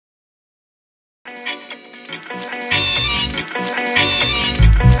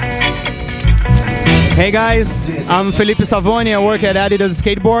Hey guys, I'm Felipe Savoni, I work at Adidas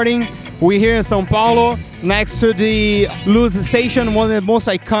Skateboarding. We're here in São Paulo, next to the Luz Station, one of the most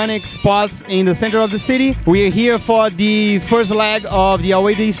iconic spots in the center of the city. We are here for the first leg of the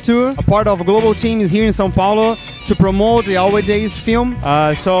Away Days tour. A part of a global team is here in São Paulo to promote the Away Days film.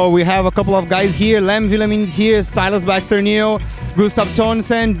 So we have a couple of guys here. Villemin is here, Silas, Baxter, Neal, Gustav,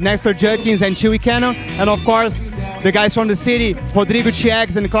 Tonnessen, Nestor, Judkins, and Chewy, and of course the guys from the city, Rodrigo,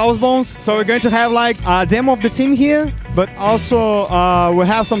 Chewy, and Klaus Bohms. So we're going to have like a demo of the team here, but also we'll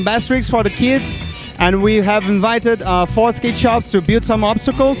have some best tricks for the kids, and we have invited 4 skate shops to build some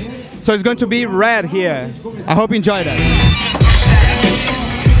obstacles. So it's going to be rad here. I hope you enjoy that.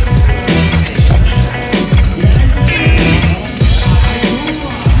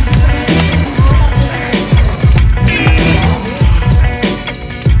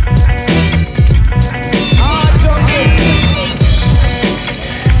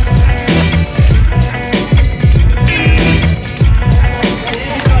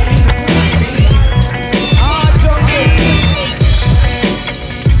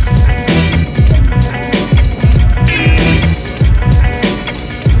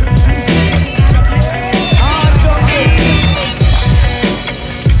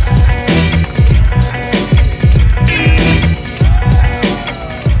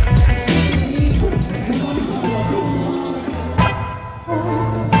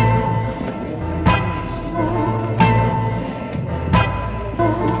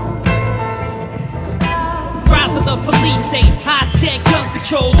 Police state, high-tech gun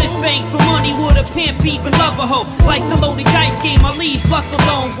control. If ain't for money, would a pimp even love a hoe? Like some loaded dice game, I leave luck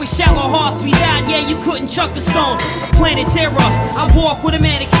alone. With shallow hearts we died, yeah, you couldn't chuck a stone. Planet terror, I walk with a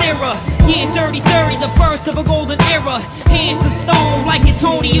manic terror. Yeah, 30-30, the birth of a golden era. Hands of stone like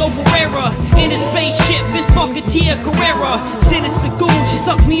Antonio Barrera. In a spaceship, this fucking Tia Carrera. Sinister goon, she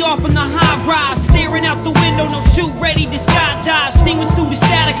sucked me off on the high rise. Staring out the window, no shoot, ready to skydive. Steaming through the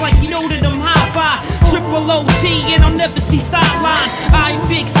static like you know that I'm high-five. Triple OT and I'll never see sideline. I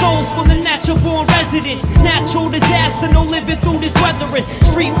big souls from the natural born residents. Natural disaster, no living through this weathering.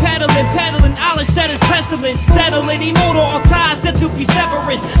 Street peddling, Alice said it's pestilence. Settling, immortal on ties that do be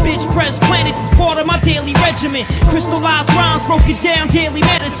severing. Bitch press planets is part of my daily regimen. Crystallized rhymes, broken down daily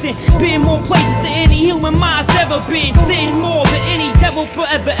medicine. Been more places than any human mind's ever been. Sin more than any devil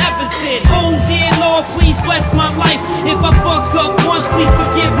forever ever sinned. Oh dear Lord, please bless my life. If I fuck up once, please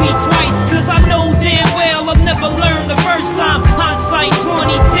forgive me twice. Cause I know damn well I've never learned the first time. Hindsight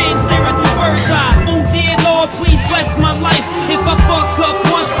 2010, stare at the bird's eye. Oh dear Lord, please bless my life. If I fuck up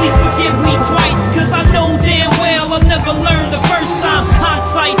once, please forgive me twice. Cause I know damn well I've never learned the first time.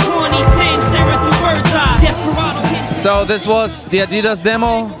 Hindsight 2010, stare at the bird's eye. Desperado. So this was the Adidas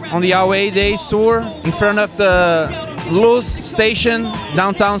demo on the Away Days tour in front of the Luz Station,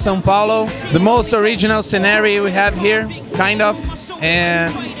 downtown São Paulo. The most original scenario we have here, kind of.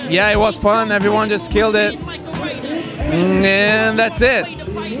 And yeah, it was fun. Everyone just killed it. And that's it.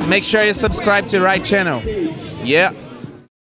 Make sure you subscribe to the right channel. Yeah.